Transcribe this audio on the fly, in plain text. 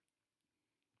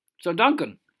So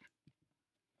Duncan,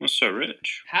 What's so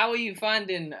rich? how are you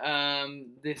finding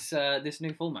this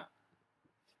new format?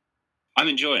 I'm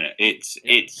enjoying it. It's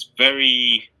Yeah. it's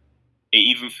very. It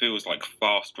even feels like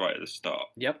fast right at the start.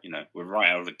 Yep. We're right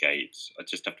out of the gates. I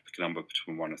just have to pick a number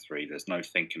between 1 and 3. There's no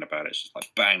thinking about it. It's just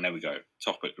like bang, there we go.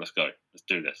 Topic. Let's go. Let's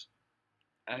do this.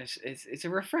 It's a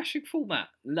refreshing format.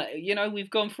 We've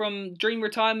gone from dream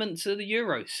retirement to the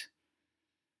Euros.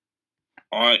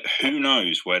 Who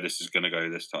knows where this is going to go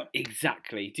this time?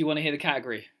 Exactly. Do you want to hear the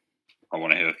category? I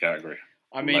want to hear the category.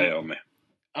 I Lay mean, it on me.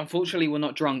 unfortunately, we're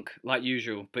not drunk like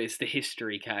usual, but it's the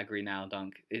history category now,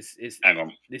 Dunk. It's Hang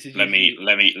on. this is Let me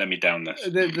down this.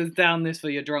 there's down this for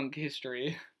your drunk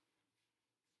history.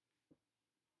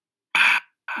 I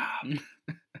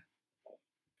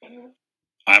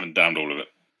haven't downed all of it.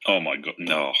 Oh my god,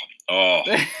 no. Oh,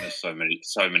 there's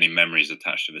so many memories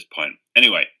attached to this point.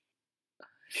 Anyway,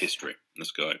 history.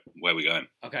 Let's go. Where are we going?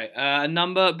 Okay, a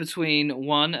number between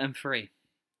 1 and 3.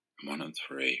 1 and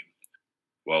 3.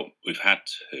 Well, we've had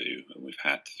 2 and we've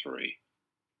had 3.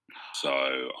 So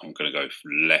I'm going to go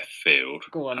left field.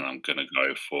 Go on. And I'm going to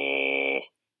go for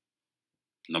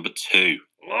number 2.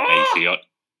 Oh!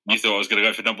 You thought I was going to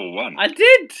go for number 1. I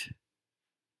did!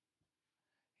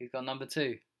 He's got number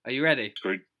 2. Are you ready?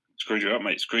 Screwed you up,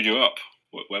 mate. Screwed you up.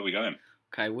 Where are we going?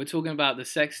 Okay, we're talking about the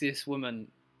sexiest woman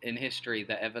in history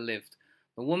that ever lived.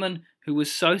 The woman who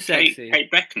was so sexy.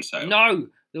 Kate Beckinsale. No!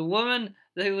 The woman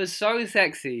who was so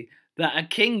sexy that a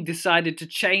king decided to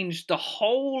change the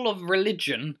whole of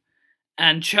religion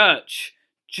and church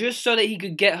just so that he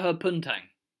could get her puntang.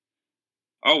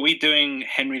 Oh, we doing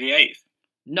Henry VIII?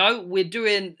 No, we're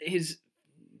doing his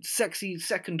sexy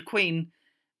second queen,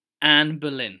 Anne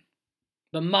Boleyn,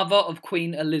 the mother of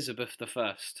Queen Elizabeth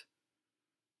I.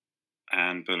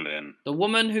 Anne Boleyn. The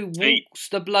woman who walks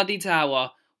the bloody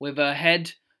tower with her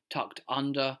head tucked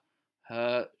under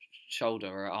her shoulder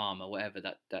or arm or whatever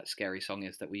that scary song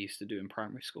is that we used to do in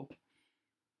primary school.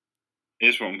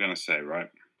 Here's what I'm going to say, right?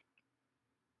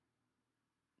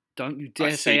 Don't you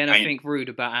dare say anything rude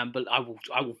about Anne Boleyn. I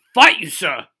will fight you,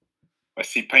 sir. I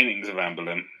see paintings of Anne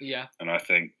Boleyn. Yeah. And I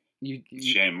think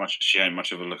she ain't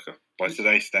much of a looker by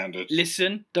today's standards.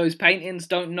 Listen, those paintings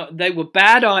they were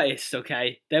bad artists,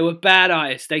 okay? They were bad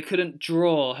artists. They couldn't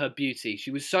draw her beauty.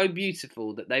 She was so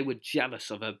beautiful that they were jealous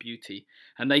of her beauty.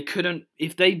 And they couldn't,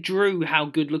 if they drew how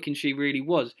good looking she really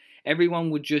was, everyone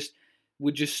would just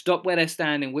stop where they're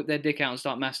standing, whip their dick out and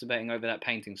start masturbating over that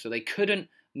painting. So they couldn't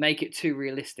make it too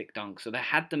realistic, Dunk. So they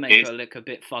had to make her look a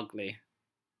bit fugly.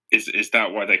 Is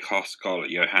that why they cast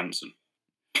Scarlett Johansson?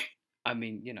 I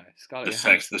mean, Scarlett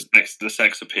Johansson. The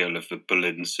sex appeal of the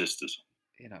Boleyn sisters.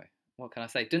 What can I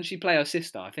say? Didn't she play her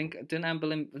sister? I think didn't Anne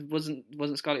Boleyn wasn't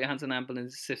Scarlett Johansson Anne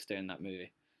Boleyn's sister in that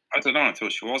movie? I don't know. I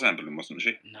thought she was Anne Boleyn, wasn't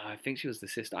she? No, I think she was the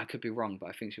sister. I could be wrong, but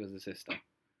I think she was the sister.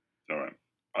 All right.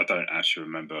 I don't actually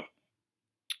remember.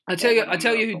 I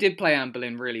tell you who did play Anne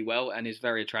Boleyn really well and is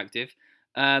very attractive.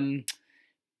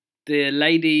 The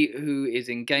lady who is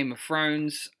in Game of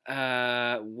Thrones,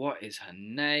 what is her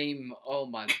name? Oh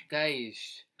my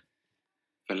days.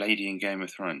 The lady in Game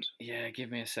of Thrones? Yeah,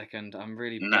 give me a second. I'm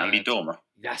really Natalie bad. Dormer.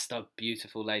 That's the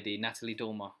beautiful lady, Natalie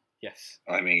Dormer. Yes.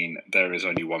 I mean, there is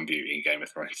only one beauty in Game of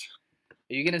Thrones.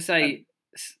 Are you going to say...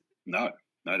 No,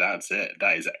 that's it.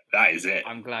 That is it.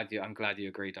 I'm glad you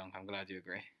agree, Dunk. I'm glad you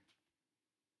agree.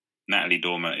 Natalie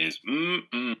Dormer is...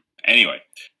 Anyway,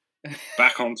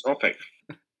 back on topic.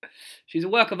 She's a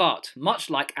work of art, much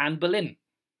like Anne Boleyn.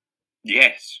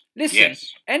 Yes. Listen,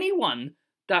 anyone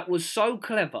that was so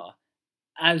clever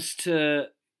as to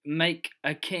make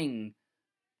a king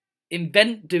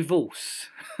invent divorce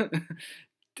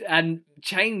and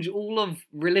change all of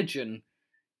religion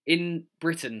in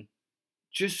Britain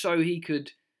just so he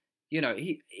could,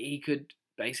 he could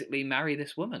basically marry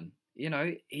this woman. And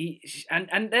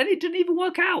then it didn't even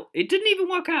work out.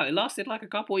 It lasted like a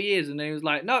couple of years, and then he was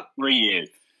like, "No, 3 years."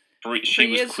 She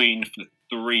was queen for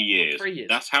 3 years. 3 years.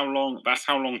 That's how long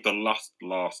the lust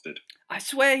lasted. I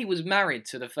swear he was married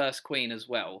to the first queen as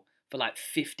well for like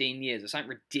 15 years. It's something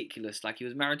ridiculous. Like he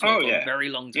was married to her for a very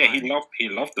long time. Yeah, he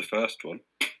loved the first one.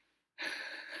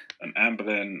 And Anne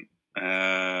Boleyn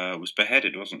was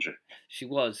beheaded, wasn't she? She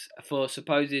was, for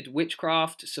supposed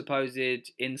witchcraft,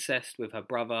 supposed incest with her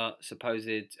brother,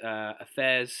 supposed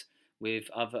affairs with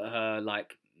her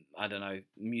I don't know,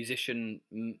 musician,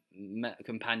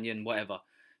 companion, whatever.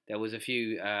 There was a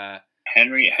few...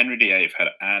 Henry VIII had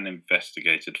Anne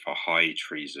investigated for high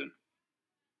treason.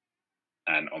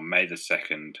 And on May the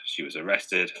 2nd, she was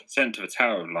arrested, sent to the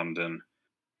Tower of London,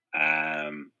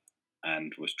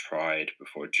 and was tried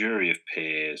before a jury of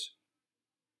peers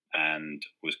and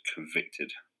was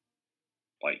convicted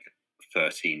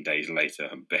 13 days later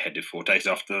and beheaded 4 days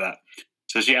after that.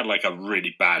 So she had like a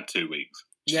really bad 2 weeks.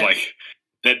 It's Yeah. like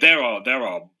there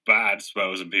are bad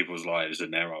spells in people's lives,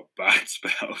 and there are bad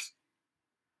spells.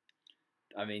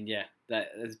 I mean, yeah,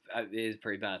 it is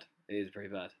pretty bad. It is pretty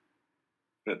bad.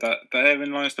 But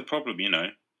therein lies the problem, you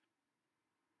know.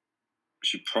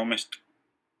 She promised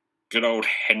good old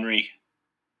Henry,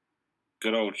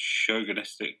 good old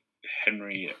chauvinistic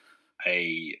Henry,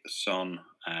 a son,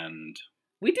 and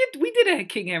We did a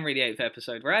King Henry VIII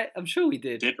episode, right? I'm sure we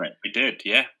did. we did,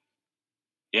 yeah.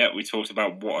 Yeah, we talked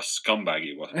about what a scumbag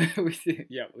he was. We did.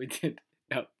 Yeah, we did.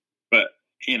 Yep. But,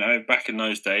 you know, back in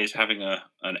those days, having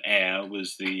an heir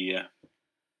was the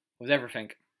Was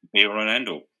everything. be all and end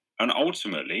all. And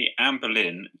ultimately, Anne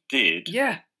Boleyn did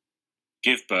Yeah.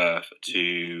 give birth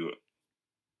to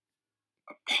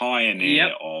a pioneer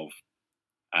Yep. of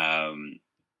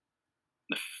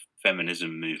the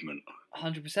feminism movement.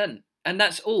 100%. And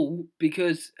that's all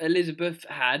because Elizabeth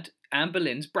had Anne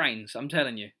Boleyn's brains, I'm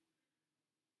telling you.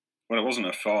 Well, it wasn't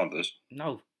her father's.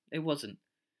 No, it wasn't.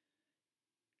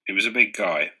 He was a big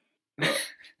guy. But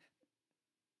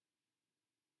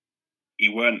he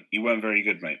weren't very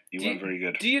good, mate. He weren't very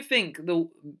good. Do you think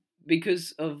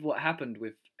because of what happened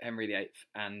with Henry VIII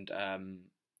and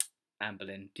Anne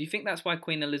Boleyn, do you think that's why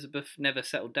Queen Elizabeth never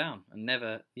settled down and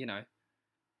never, you know,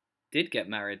 did get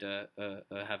married or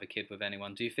have a kid with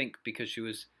anyone? Do you think because she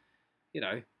was, you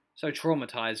know, so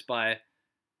traumatized by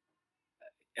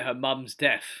her mum's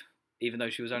death, even though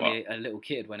she was only a little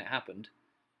kid when it happened?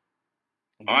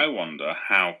 I wonder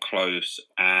how close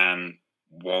Anne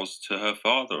was to her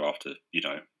father after, you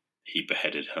know, he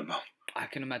beheaded her mum. I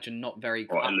can imagine not very.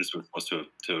 Or Elizabeth was to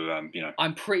you know.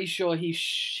 I'm pretty sure he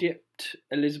shipped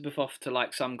Elizabeth off to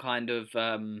like some kind of,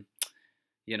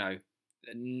 you know,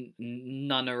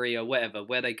 nunnery or whatever,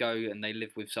 where they go and they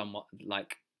live with somewhat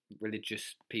like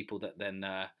religious people that then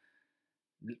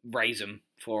raise them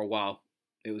for a while.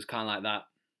 It was kind of like that.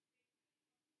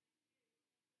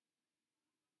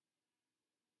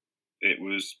 It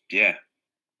was, yeah.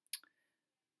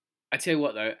 I tell you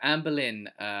what though, Anne Boleyn,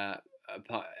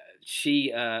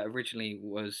 she originally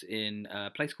was in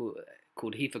a place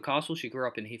called Heathford Castle. She grew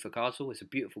up in Heathford Castle. It's a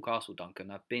beautiful castle,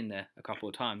 Duncan. I've been there a couple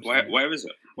of times. Where is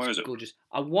it? Where is it? Gorgeous.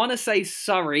 I want to say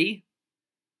Surrey,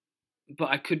 but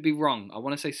I could be wrong. I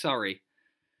want to say Surrey.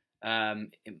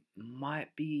 It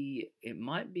might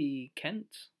be Kent.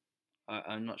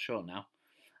 I'm not sure now.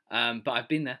 But I've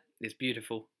been there. It's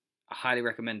beautiful. I highly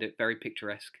recommend it. Very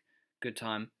picturesque. Good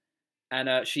time.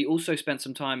 And she also spent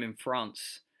some time in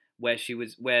France, where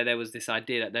there was this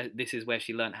idea that this is where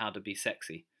she learned how to be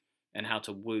sexy, and how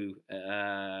to woo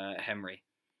Henry,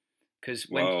 because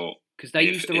they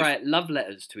used to write love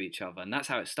letters to each other, and that's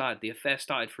how it started. The affair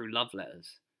started through love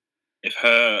letters. If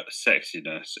her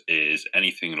sexiness is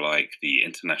anything like the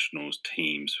international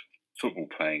team's football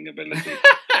playing ability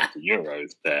at the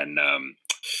Euros, then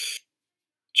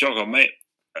jog on, mate.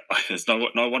 There's no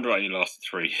wonder it only lasted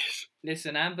 3 years.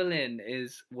 Listen, Anne Boleyn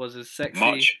was as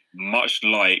sexy, much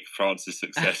like France's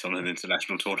success on an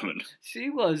international tournament. She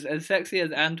was as sexy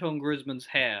as Antoine Griezmann's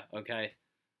hair. Okay,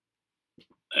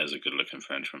 there's a good-looking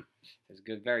Frenchman. There's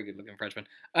a very good-looking Frenchman.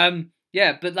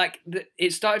 Yeah, but like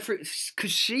it started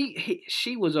because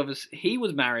he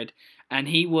was married, and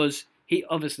he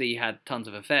obviously had tons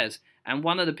of affairs, and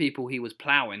one of the people he was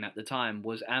ploughing at the time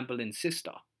was Anne Boleyn's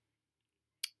sister.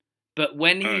 But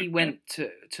when he went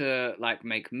to like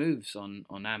make moves on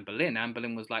Anne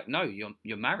Boleyn was like, no,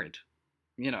 you're married.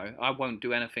 You know, I won't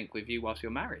do anything with you whilst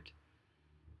you're married.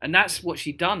 And that's what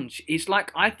she done. It's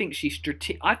like I think she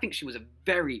was a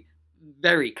very,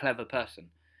 very clever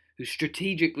person who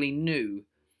strategically knew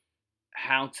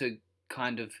how to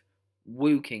kind of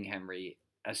woo King Henry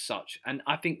as such. And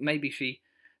I think maybe she,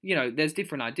 you know, there's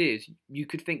different ideas. You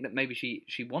could think that maybe she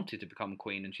wanted to become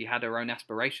queen and she had her own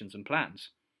aspirations and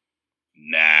plans.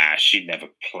 Nah, she never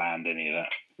planned any of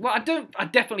that. Well, I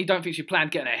definitely don't think she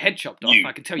planned getting her head chopped off.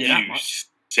 I can tell you that much.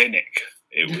 Cynic.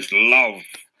 It was love.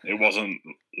 It wasn't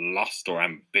lust or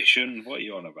ambition. What are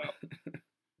you on about?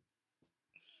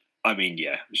 I mean,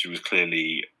 yeah, she was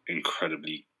clearly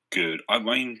incredibly good. I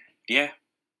mean, yeah.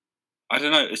 I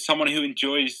don't know. As someone who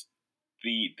enjoys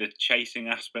the chasing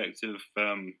aspect of,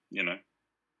 you know,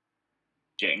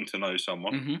 getting to know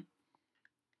someone, mm-hmm.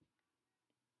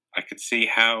 I could see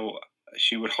how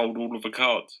she would hold all of the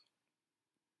cards.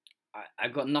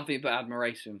 I've got nothing but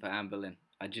admiration for Anne Boleyn.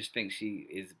 I just think she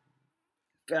is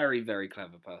very, very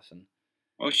clever person.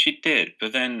 Well, she did,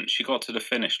 but then she got to the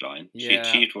finish line. Yeah. She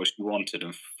achieved what she wanted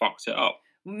and fucked it up.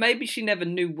 Maybe she never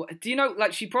knew. Do you know?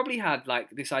 Like she probably had like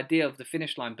this idea of the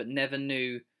finish line, but never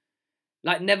knew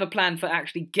Like, never planned for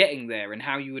actually getting there and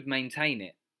how you would maintain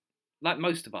it. Like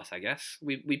most of us, I guess.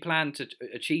 We plan to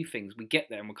achieve things. We get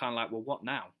there and we're kind of like, well, what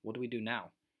now? What do we do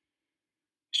now?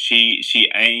 She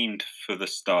aimed for the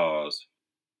stars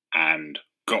and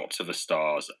got to the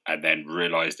stars and then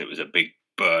realised it was a big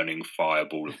burning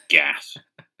fireball of gas.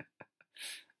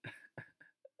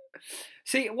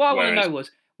 See, what I want to Whereas know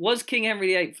was King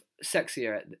Henry VIII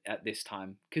sexier at this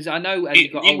time? Because I know as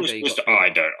you got he older, was he just, got I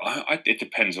bigger. don't. It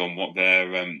depends on what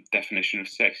their definition of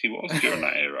sexy was during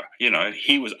that era. You know,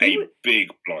 he was a big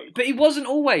bloke. But he wasn't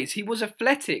always. He was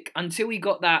athletic until he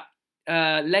got that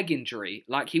leg injury.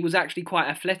 Like, he was actually quite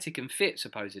athletic and fit,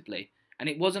 supposedly. And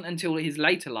it wasn't until his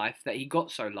later life that he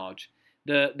got so large.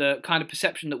 The kind of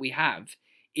perception that we have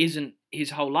isn't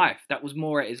his whole life. That was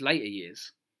more at his later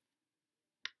years.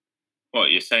 What,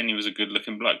 you're saying he was a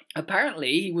good-looking bloke?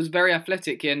 Apparently, he was very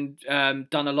athletic and done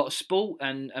a lot of sport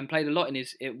and played a lot in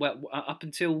up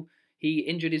until he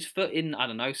injured his foot in, I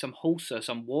don't know, some horse or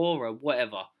some war or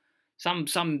whatever,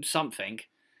 something.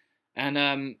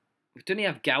 And didn't he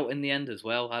have gout in the end as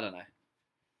well? I don't know.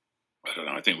 I don't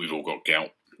know. I think we've all got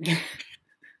gout.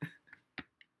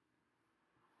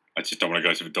 I just don't want to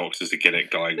go to the doctors to get it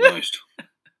diagnosed.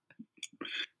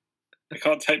 They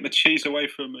can't take my cheese away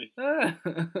from me.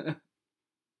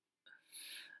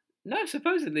 No,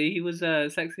 supposedly he was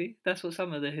sexy. That's what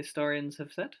some of the historians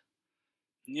have said.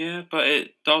 Yeah, but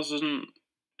it doesn't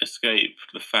escape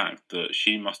the fact that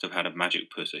she must have had a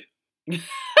magic pussy.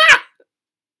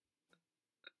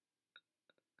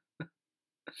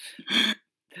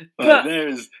 But there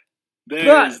is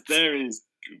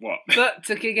what? But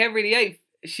to King Henry VIII,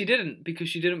 she didn't, because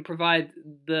she didn't provide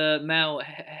the male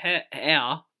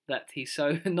heir that he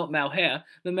so not male hair,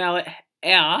 the male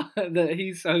heir that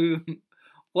he so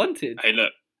wanted. Hey,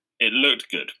 look, it looked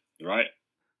good, right?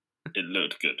 It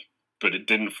looked good, but it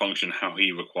didn't function how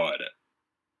he required it.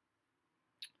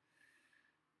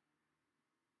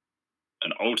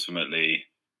 And ultimately,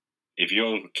 if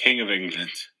you're King of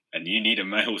England and you need a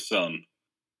male son,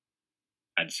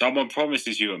 and someone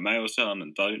promises you a male son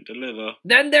and don't deliver,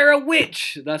 then they're a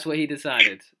witch. That's what he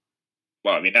decided.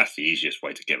 Well, I mean, that's the easiest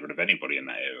way to get rid of anybody in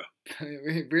that era.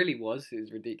 It really was. It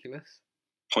was ridiculous.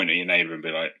 Point at your neighbour and be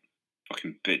like,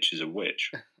 "Fucking bitch is a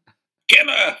witch. Get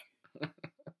her."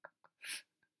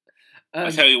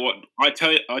 I tell you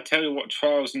what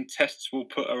trials and tests we'll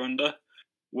put her under.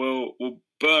 We'll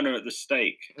burn her at the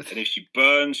stake, and if she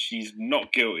burns, she's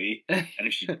not guilty, and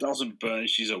if she doesn't burn,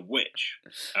 she's a witch.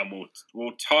 And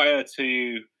we'll tie her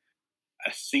to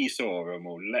a seesaw and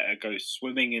we'll let her go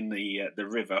swimming in the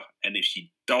river. And if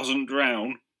she doesn't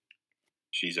drown,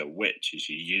 she's a witch and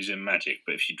she's using magic.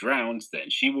 But if she drowns, then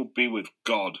she will be with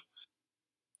God.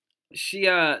 She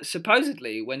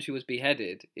supposedly, when she was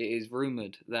beheaded, it is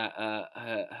rumored that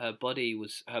her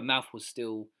mouth was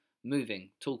still moving,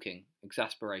 talking,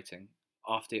 exasperating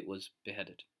after it was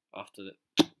beheaded, after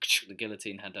the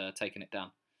guillotine had taken it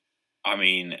down. I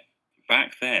mean,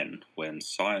 back then, when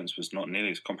science was not nearly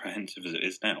as comprehensive as it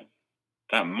is now,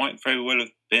 that might very well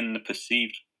have been the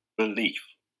perceived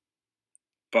belief.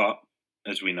 But,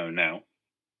 as we know now,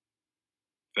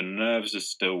 the nerves are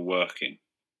still working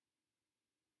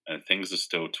and things are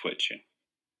still twitching.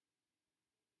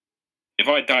 If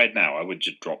I died now, I would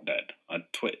just drop dead.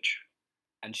 I'd twitch.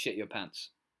 And shit your pants.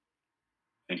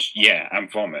 And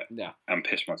and vomit. Yeah. And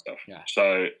piss myself. Yeah.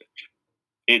 So,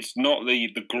 it's not the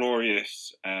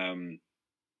glorious,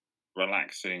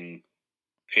 relaxing,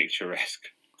 picturesque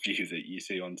view that you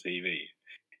see on TV.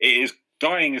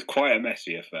 Dying is quite a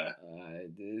messy affair.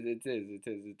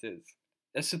 It is.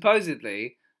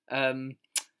 Supposedly,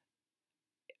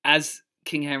 as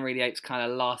King Henry VIII's kind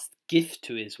of last gift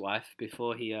to his wife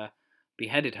before he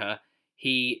beheaded her,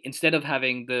 he, instead of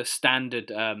having the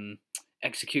standard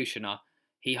executioner,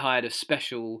 he hired a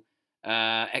special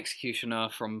executioner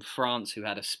from France who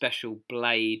had a special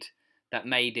blade that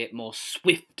made it more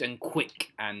swift and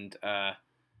quick and,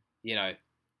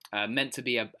 meant to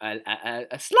be a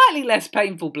slightly less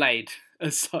painful blade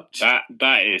as such.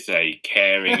 That is a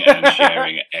caring and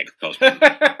sharing ex-husband.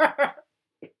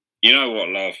 You know what,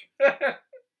 love?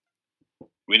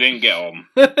 We didn't get on.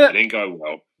 It didn't go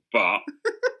well, but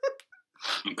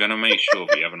I'm gonna make sure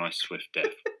that you have a nice swift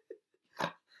death.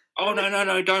 Oh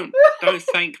no! Don't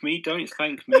thank me! Don't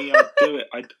thank me! I do it.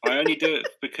 I only do it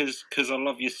because I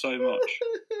love you so much.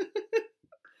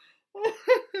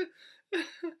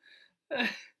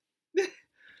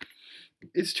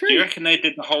 It's true. Do you reckon they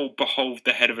did the whole behold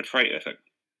the head of a traitor thing?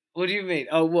 What do you mean?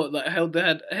 Oh, what? Like held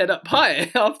the head up high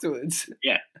afterwards?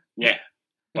 Yeah,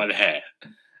 by the hair.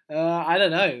 I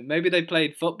don't know. Maybe they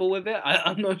played football with it.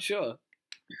 I'm not sure.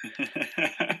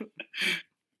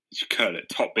 You curl it,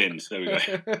 top bins. There we go.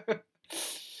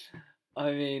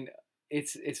 I mean,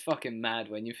 it's fucking mad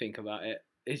when you think about it.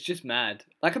 It's just mad.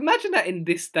 Like, imagine that in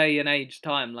this day and age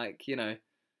time. Like, you know,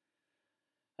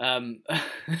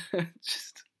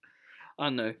 just I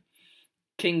don't know.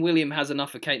 King William has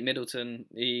enough of Kate Middleton.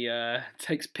 He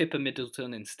takes Pippa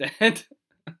Middleton instead.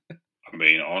 I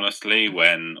mean, honestly,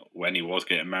 when he was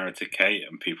getting married to Kate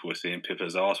and people were seeing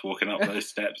Pippa's ass walking up those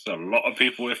steps, a lot of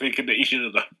people were thinking that he should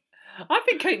have done. I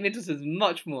think Kate Middleton's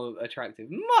much more attractive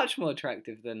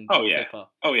than Oh yeah, Pippa.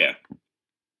 oh yeah.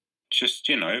 Just,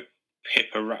 you know,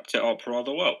 Pippa wrapped it up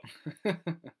rather well.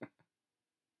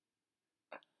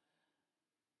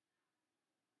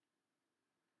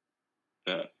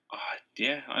 But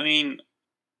yeah, I mean,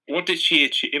 what did she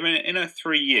achieve? I mean, in her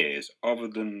 3 years, other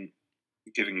than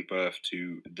giving birth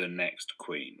to the next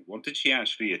queen, what did she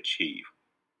actually achieve?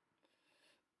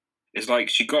 It's like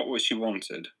she got what she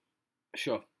wanted,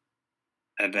 Sure.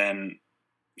 and then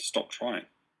stopped trying.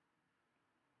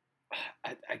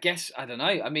 I guess I don't know.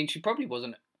 I mean, she probably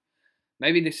wasn't.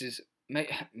 Maybe this is.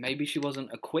 Maybe she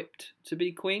wasn't equipped to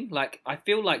be queen. Like, I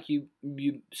feel like you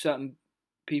certain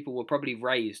people were probably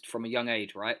raised from a young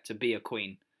age, right, to be a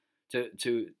queen,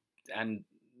 and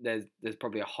there's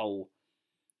probably a whole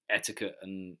etiquette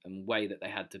and way that they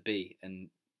had to be, and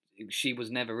she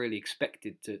was never really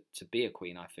expected to be a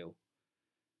queen. I feel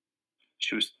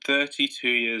She was 32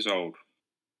 years old.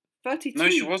 32. No,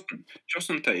 she wasn't. She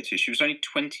wasn't 32. She was only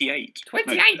 28.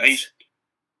 28. No,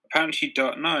 apparently she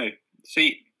don't. No,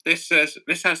 see, this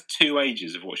has two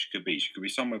ages of what she could be. She could be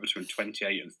somewhere between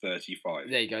 28 and 35.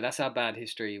 There you go. That's how bad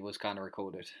history was kind of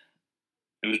recorded.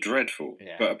 It was dreadful.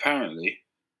 Yeah. But apparently,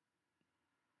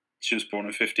 she was born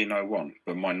in 1501,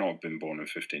 but might not have been born in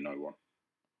 1501.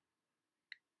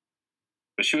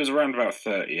 But she was around about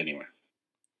 30 anyway.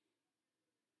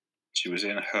 She was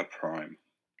in her prime.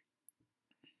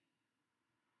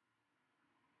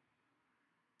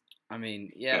 I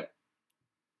mean, yeah. But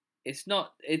it's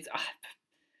not. It's.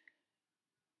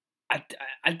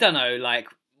 I don't know. Like,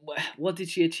 what did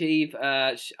she achieve?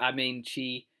 I mean,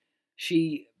 she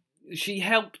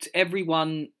helped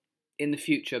everyone in the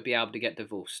future be able to get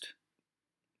divorced.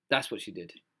 That's what she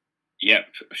did. Yep,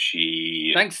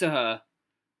 she Thanks to her,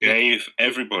 gave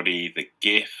everybody the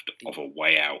gift of a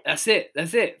way out. That's it.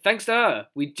 Thanks to her,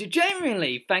 we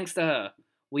genuinely, thanks to her,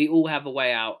 we all have a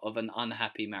way out of an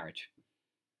unhappy marriage.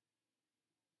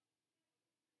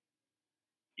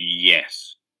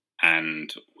 Yes,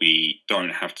 and we don't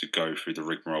have to go through the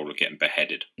rigmarole of getting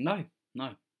beheaded. No.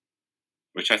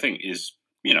 Which I think is,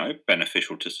 you know,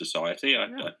 beneficial to society. I'd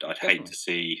definitely. hate to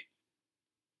see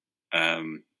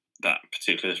that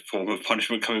particular form of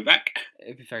punishment coming back.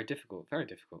 It'd be very difficult. Very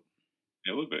difficult.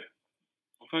 It would be.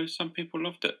 Although some people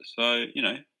loved it, so you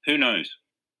know, who knows?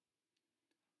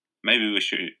 Maybe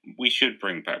we should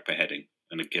bring back beheading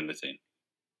and a guillotine.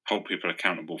 Hold people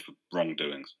accountable for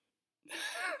wrongdoings.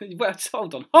 Well,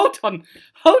 hold on.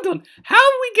 How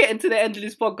are we getting to the end of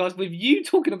this podcast with you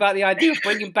talking about the idea of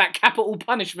bringing back capital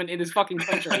punishment in this fucking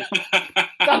country?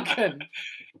 Duncan!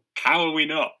 How are we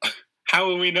not?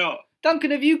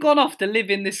 Duncan, have you gone off to live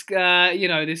in this,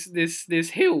 this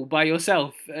hill by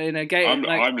yourself in a gate?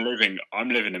 I'm living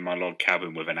in my log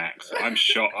cabin with an axe. I'm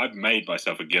shot. I've made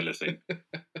myself a guillotine,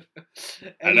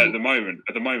 and at the moment,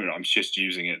 I'm just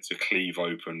using it to cleave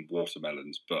open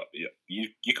watermelons. But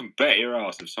you can bet your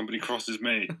ass if somebody crosses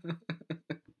me.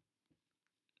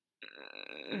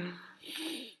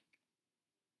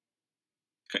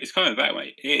 It's coming back,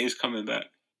 mate. It is coming back.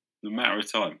 It's a matter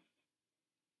of time.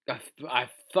 I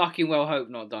fucking well hope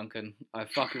not, Duncan. I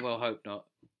fucking well hope not.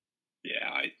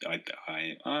 Yeah,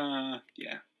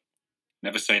 yeah.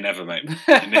 Never say never, mate.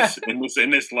 In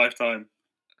this lifetime.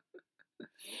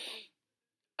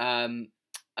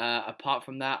 Apart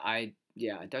from that, I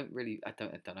don't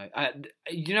know.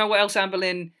 You know what else Anne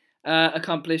Boleyn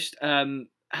accomplished?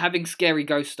 Having scary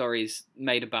ghost stories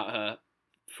made about her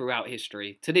throughout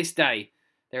history. To this day,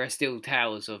 there are still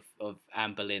tales of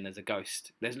Anne Boleyn as a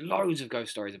ghost. There's loads of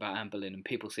ghost stories about Anne Boleyn and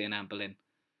people seeing Anne Boleyn.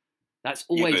 That's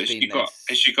always been there.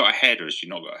 Has she got a head or has she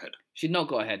not got a head? She's not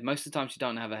got a head. Most of the time, she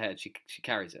don't have a head. She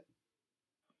carries it.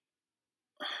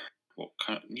 What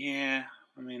kind of, yeah,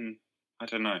 I mean, I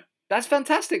don't know. That's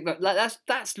fantastic. But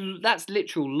that's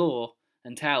literal lore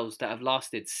and tales that have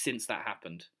lasted since that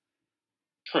happened.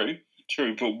 True.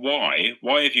 But why?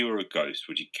 Why, if you were a ghost,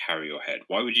 would you carry your head?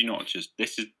 Why would you not just?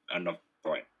 This is enough.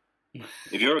 Right.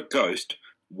 If you're a ghost,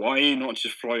 why are you not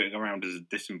just floating around as a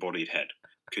disembodied head?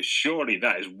 Because surely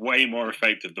that is way more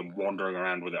effective than wandering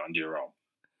around with it under your arm.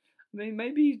 I mean,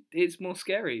 maybe it's more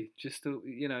scary just to,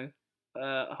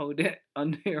 hold it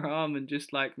under your arm and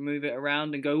just like move it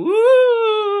around and go,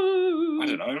 woo! I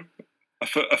don't know,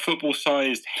 a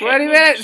football-sized 20 minutes.